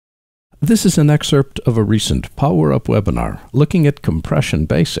This is an excerpt of a recent Power Up webinar looking at compression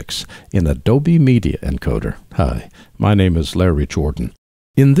basics in Adobe Media Encoder. Hi, my name is Larry Jordan.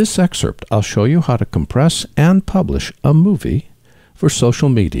 In this excerpt, I'll show you how to compress and publish a movie for social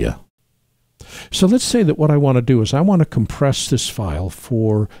media. So let's say that what I want to do is I want to compress this file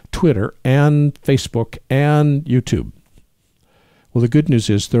for Twitter and Facebook and YouTube. Well, the good news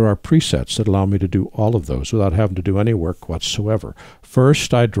is there are presets that allow me to do all of those without having to do any work whatsoever.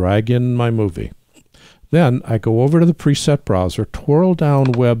 First, I drag in my movie. Then I go over to the preset browser, twirl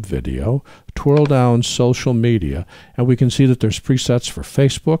down web video, twirl down social media, and we can see that there's presets for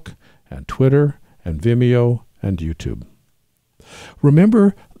Facebook and Twitter and Vimeo and YouTube.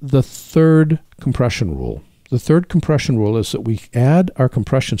 Remember the third compression rule. The third compression rule is that we add our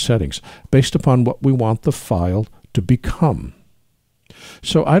compression settings based upon what we want the file to become.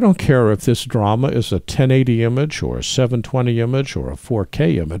 So I don't care if this drama is a 1080 image or a 720 image or a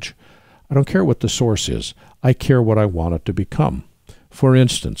 4K image. I don't care what the source is. I care what I want it to become. For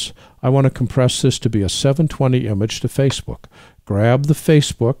instance, I want to compress this to be a 720 image to Facebook. Grab the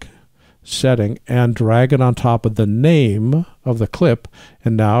Facebook setting and drag it on top of the name of the clip,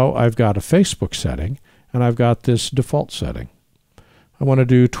 and now I've got a Facebook setting and I've got this default setting. I want to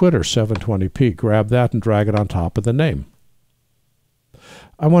do Twitter 720p. Grab that and drag it on top of the name.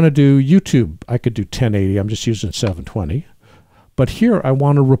 I want to do YouTube. I could do 1080. I'm just using 720. But here I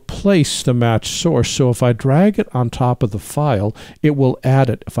want to replace the matched source. So if I drag it on top of the file, it will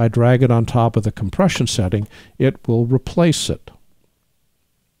add it. If I drag it on top of the compression setting, it will replace it.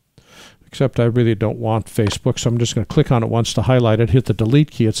 Except I really don't want Facebook, so I'm just going to click on it once to highlight it, hit the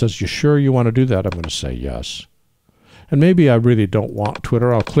delete key. It says, "You sure you want to do that?" I'm going to say yes. And maybe I really don't want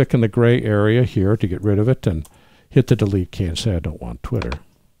Twitter. I'll click in the gray area here to get rid of it and hit the delete key and say I don't want Twitter.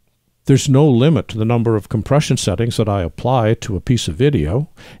 There's no limit to the number of compression settings that I apply to a piece of video,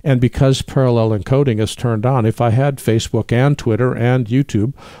 and because parallel encoding is turned on, if I had Facebook and Twitter and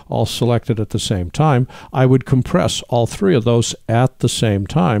YouTube all selected at the same time, I would compress all three of those at the same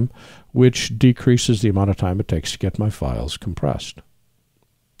time, which decreases the amount of time it takes to get my files compressed.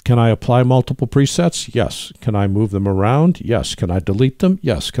 Can I apply multiple presets? Yes. Can I move them around? Yes. Can I delete them?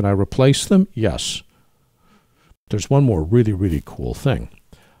 Yes. Can I replace them? Yes. There's one more really cool thing.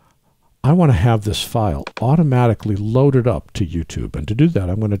 I want to have this file automatically loaded up to YouTube. And to do that,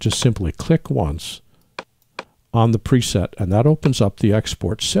 I'm going to just simply click once on the preset, and that opens up the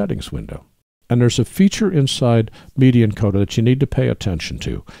export settings window. And there's a feature inside Media Encoder that you need to pay attention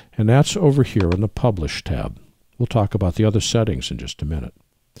to, and that's over here in the Publish tab. We'll talk about the other settings in just a minute.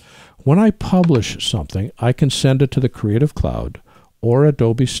 When I publish something, I can send it to the Creative Cloud or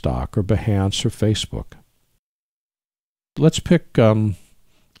Adobe Stock or Behance or Facebook. Let's pick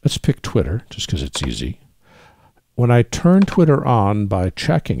Twitter, just because it's easy. When I turn Twitter on by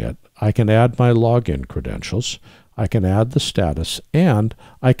checking it, I can add my login credentials, I can add the status, and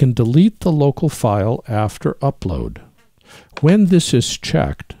I can delete the local file after upload. When this is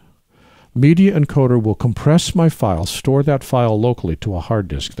checked, Media Encoder will compress my file, store that file locally to a hard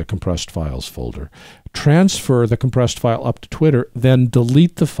disk, the compressed files folder, transfer the compressed file up to Twitter, then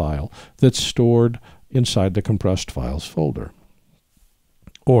delete the file that's stored inside the compressed files folder.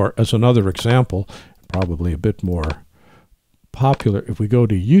 Or, as another example, probably a bit more popular, if we go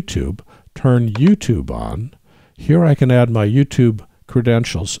to YouTube, turn YouTube on, here I can add my YouTube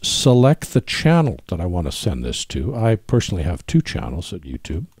credentials, select the channel that I want to send this to. I personally have 2 channels at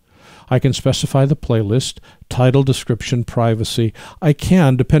YouTube. I can specify the playlist, title, description, privacy. I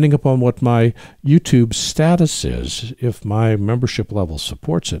can, depending upon what my YouTube status is, if my membership level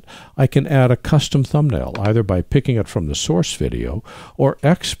supports it, I can add a custom thumbnail, either by picking it from the source video or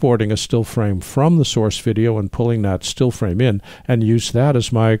exporting a still frame from the source video and pulling that still frame in and use that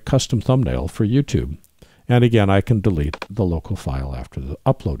as my custom thumbnail for YouTube. And again, I can delete the local file after the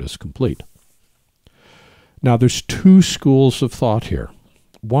upload is complete. Now, there's 2 schools of thought here.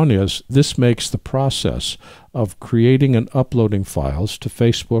 One is this makes the process of creating and uploading files to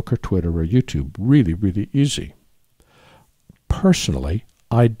Facebook or Twitter or YouTube really easy. Personally,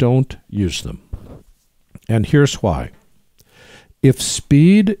 I don't use them. And here's why. If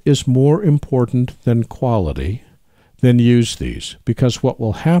speed is more important than quality, then use these, because what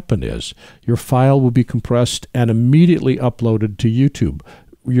will happen is your file will be compressed and immediately uploaded to YouTube.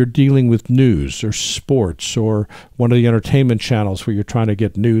 You're dealing with news or sports or one of the entertainment channels where you're trying to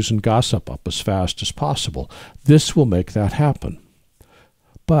get news and gossip up as fast as possible. This will make that happen.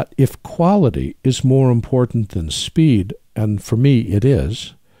 But if quality is more important than speed, and for me it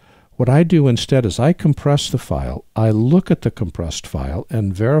is, What I do instead is I compress the file. I look at the compressed file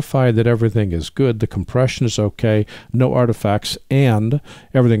and verify that everything is good, the compression is okay, no artifacts, and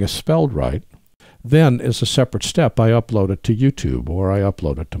everything is spelled right. Then, as a separate step, I upload it to YouTube or I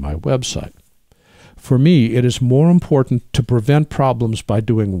upload it to my website. For me, it is more important to prevent problems by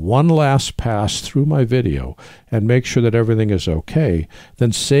doing one last pass through my video and make sure that everything is okay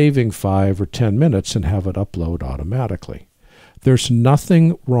than saving 5 or 10 minutes and have it upload automatically. There's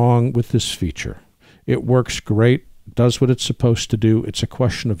nothing wrong with this feature. It works great, does what it's supposed to do. It's a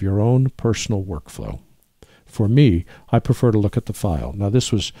question of your own personal workflow. For me, I prefer to look at the file. Now,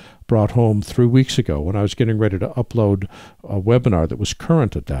 this was brought home 3 weeks ago when I was getting ready to upload a webinar that was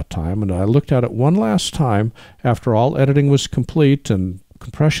current at that time, and I looked at it one last time after all editing was complete and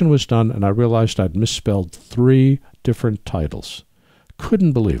compression was done, and I realized I'd misspelled 3 different titles.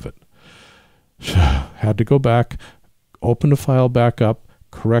 Couldn't believe it. Had to go back, open the file back up,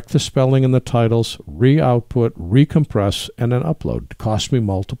 correct the spelling in the titles, re-output, recompress, and then upload. It cost me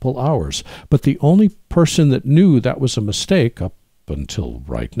multiple hours. But the only person that knew that was a mistake up until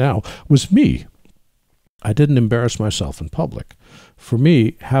right now was me. I didn't embarrass myself in public. For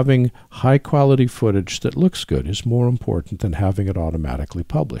me, having high-quality footage that looks good is more important than having it automatically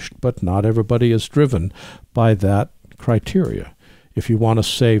published. But not everybody is driven by that criteria. If you want to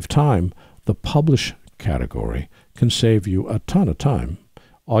save time, the publish category can save you a ton of time.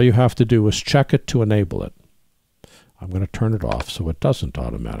 All you have to do is check it to enable it. I'm going to turn it off so it doesn't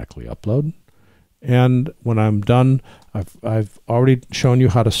automatically upload. And when I'm done, I've already shown you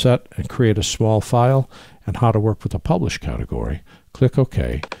how to set and create a small file and how to work with the publish category. Click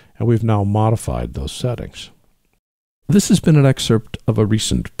OK, and we've now modified those settings. This has been an excerpt of a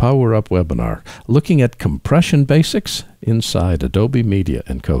recent Power Up webinar looking at compression basics inside Adobe Media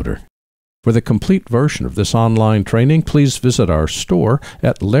Encoder. For the complete version of this online training, please visit our store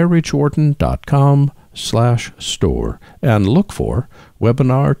at larryjordan.com/store and look for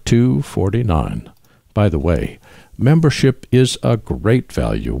Webinar 249. By the way, membership is a great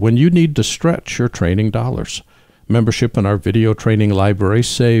value when you need to stretch your training dollars. Membership in our video training library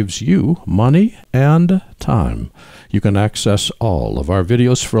saves you money and time. You can access all of our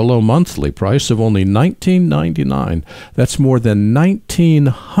videos for a low monthly price of only $19.99. That's more than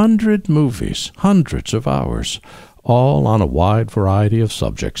 1,900 movies, hundreds of hours, all on a wide variety of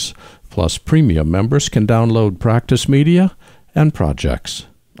subjects. Plus, premium members can download practice media and projects.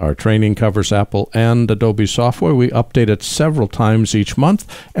 Our training covers Apple and Adobe software. We update it several times each month.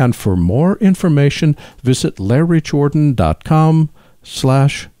 And for more information, visit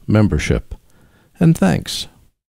larryjordan.com/membership. And thanks